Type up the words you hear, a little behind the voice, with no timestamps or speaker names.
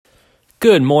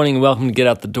Good morning and welcome to Get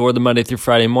Out the Door, the Monday through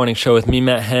Friday morning show with me,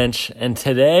 Matt Hench. And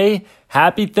today,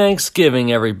 happy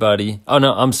Thanksgiving, everybody. Oh,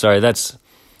 no, I'm sorry, that's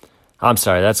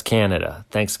Canada.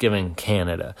 Thanksgiving,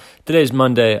 Canada. Today's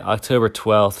Monday, October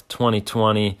 12th,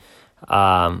 2020.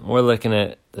 We're looking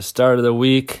at the start of the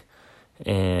week,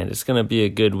 and it's going to be a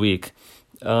good week.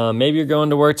 Maybe you're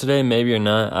going to work today, maybe you're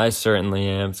not. I certainly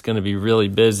am. It's going to be really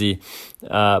busy,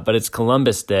 but it's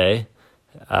Columbus Day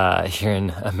here in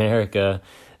America.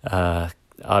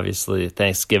 Obviously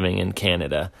Thanksgiving in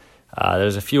Canada.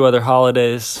 There's a few other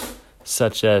holidays,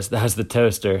 such as, that was the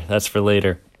toaster, that's for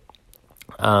later.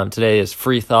 Today is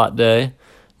Free Thought Day,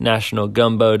 National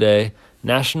Gumbo Day,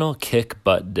 National Kick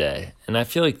Butt Day, and I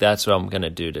feel like that's what I'm going to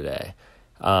do today.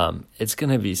 It's going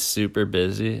to be super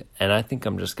busy, and I think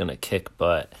I'm just going to kick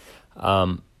butt.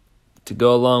 To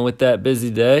go along with that busy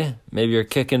day, maybe you're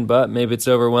kicking butt, maybe it's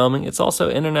overwhelming. It's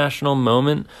also International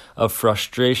Moment of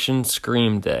Frustration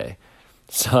Scream Day.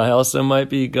 So I also might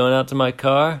be going out to my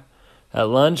car at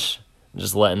lunch,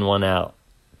 just letting one out,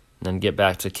 and then get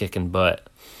back to kicking butt.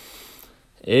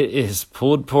 It is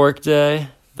pulled pork day.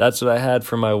 That's what I had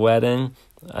for my wedding.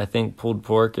 I think pulled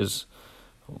pork is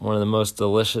one of the most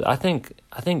delicious. I think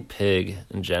pig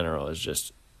in general is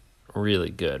just really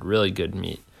good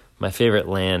meat. My favorite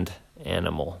land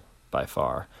animal by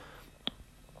far.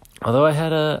 Although I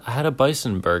had a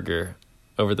bison burger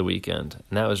over the weekend,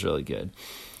 and that was really good.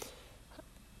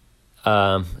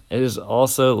 It is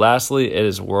also, lastly, it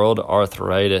is World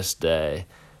Arthritis Day.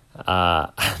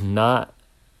 Not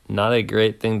a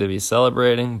great thing to be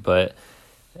celebrating, but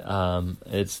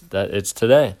it's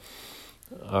today.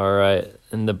 All right,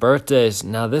 and the birthdays.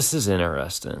 Now this is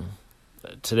interesting.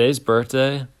 Today's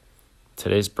birthday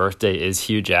is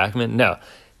Hugh Jackman. No,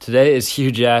 today is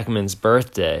Hugh Jackman's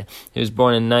birthday. He was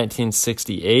born in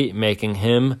 1968, making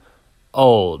him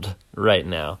old right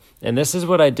now. And this is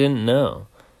what I didn't know.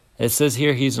 It says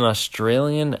here he's an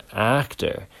Australian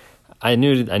actor. I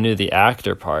knew the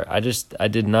actor part. I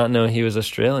did not know he was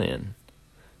Australian.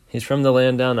 He's from the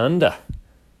land down under.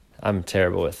 I'm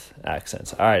terrible with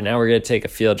accents. All right, now we're going to take a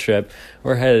field trip.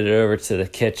 We're headed over to the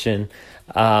kitchen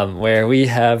where we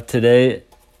have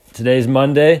Today's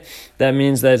Monday. That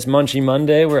means that it's Munchie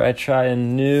Monday, where I try a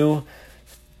new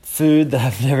food that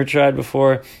I've never tried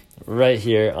before right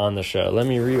here on the show. Let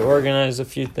me reorganize a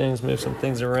few things, move some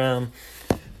things around.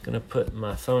 Going to put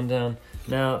my phone down.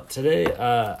 Now, today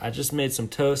I just made some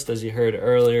toast, as you heard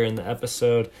earlier in the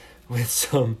episode, with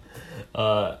some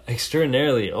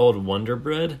extraordinarily old Wonder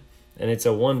Bread, and it's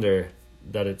a wonder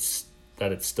that it's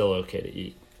still okay to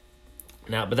eat.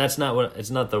 Now, but it's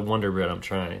not the Wonder Bread I'm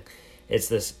trying. It's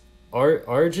this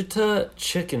Argenta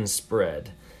chicken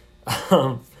spread.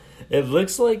 It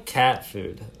looks like cat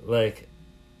food. Like,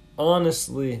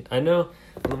 honestly, I know.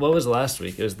 What was last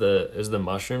week? It was the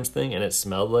mushrooms thing, and it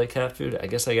smelled like cat food. I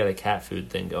guess I got a cat food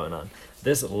thing going on.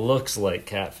 This looks like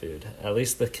cat food. At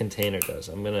least the container does.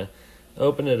 I'm gonna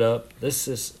open it up. This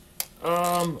is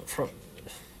from.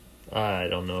 I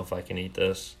don't know if I can eat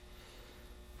this.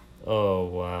 Oh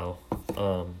wow.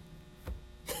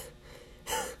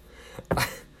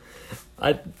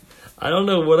 I don't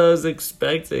know what I was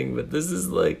expecting, but this is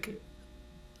like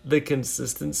the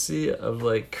consistency of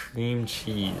like cream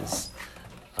cheese.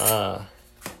 Oh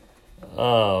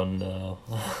no.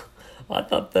 I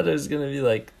thought that it was going to be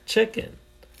like chicken.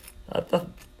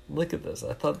 Look at this.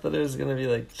 I thought that it was going to be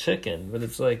like chicken, but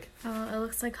it's like... Oh, it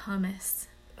looks like hummus.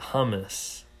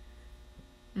 Hummus.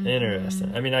 Mm-hmm.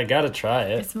 Interesting. I mean, I got to try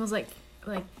it. It smells like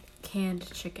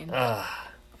canned chicken.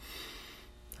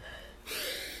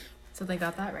 So they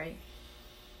got that right.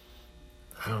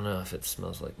 I don't know if it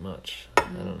smells like much. I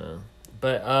don't know.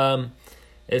 But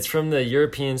it's from the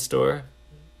European store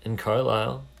in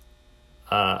Carlisle.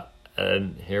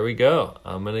 And here we go.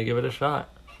 I'm going to give it a shot.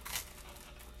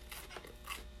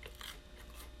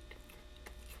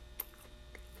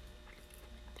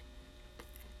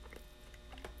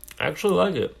 I actually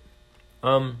like it.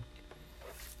 I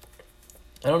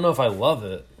don't know if I love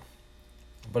it,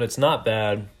 but it's not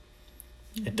bad.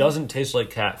 Mm-hmm. It doesn't taste like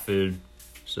cat food,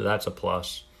 so that's a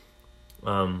plus. You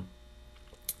want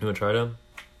to try them?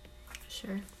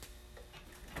 Sure.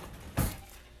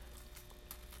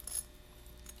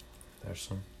 There's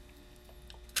some.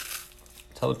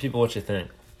 Tell the people what you think.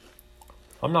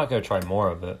 I'm not going to try more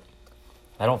of it.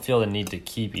 I don't feel the need to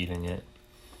keep eating it.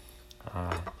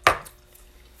 I'm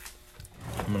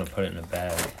going to put it in a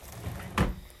bag.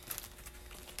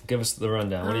 Give us the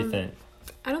rundown. What do you think?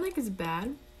 I don't think it's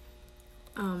bad.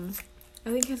 I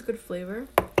think it has good flavor.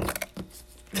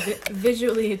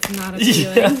 Visually, it's not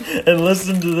appealing. Yeah, and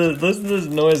listen to this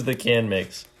noise the can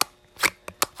makes.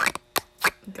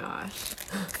 Gosh.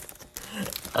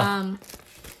 I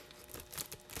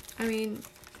mean,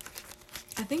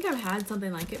 I think I've had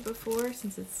something like it before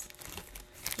since it's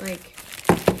like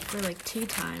for like tea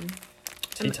time.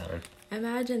 Tea time.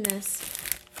 Imagine this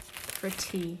for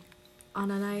tea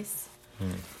on a nice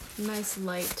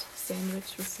light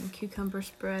sandwich with some cucumber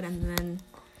spread, and then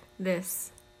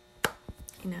this,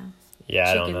 Yeah,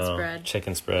 I don't chicken know. spread.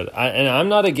 Chicken spread. And I'm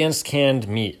not against canned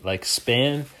meat. Like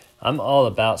Spam, I'm all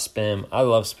about Spam. I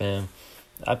love Spam.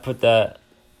 I put that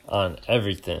on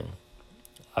everything.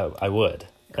 I would.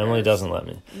 Gross. Emily doesn't let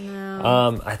me.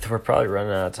 No. We're probably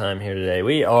running out of time here today.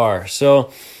 We are.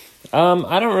 So,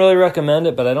 I don't really recommend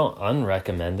it, but I don't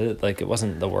unrecommend it. Like, it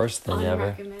wasn't the worst thing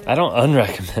ever. I don't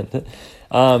unrecommend it.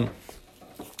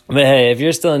 But hey, if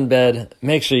you're still in bed,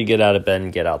 make sure you get out of bed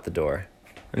and get out the door.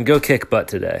 And go kick butt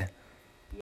today.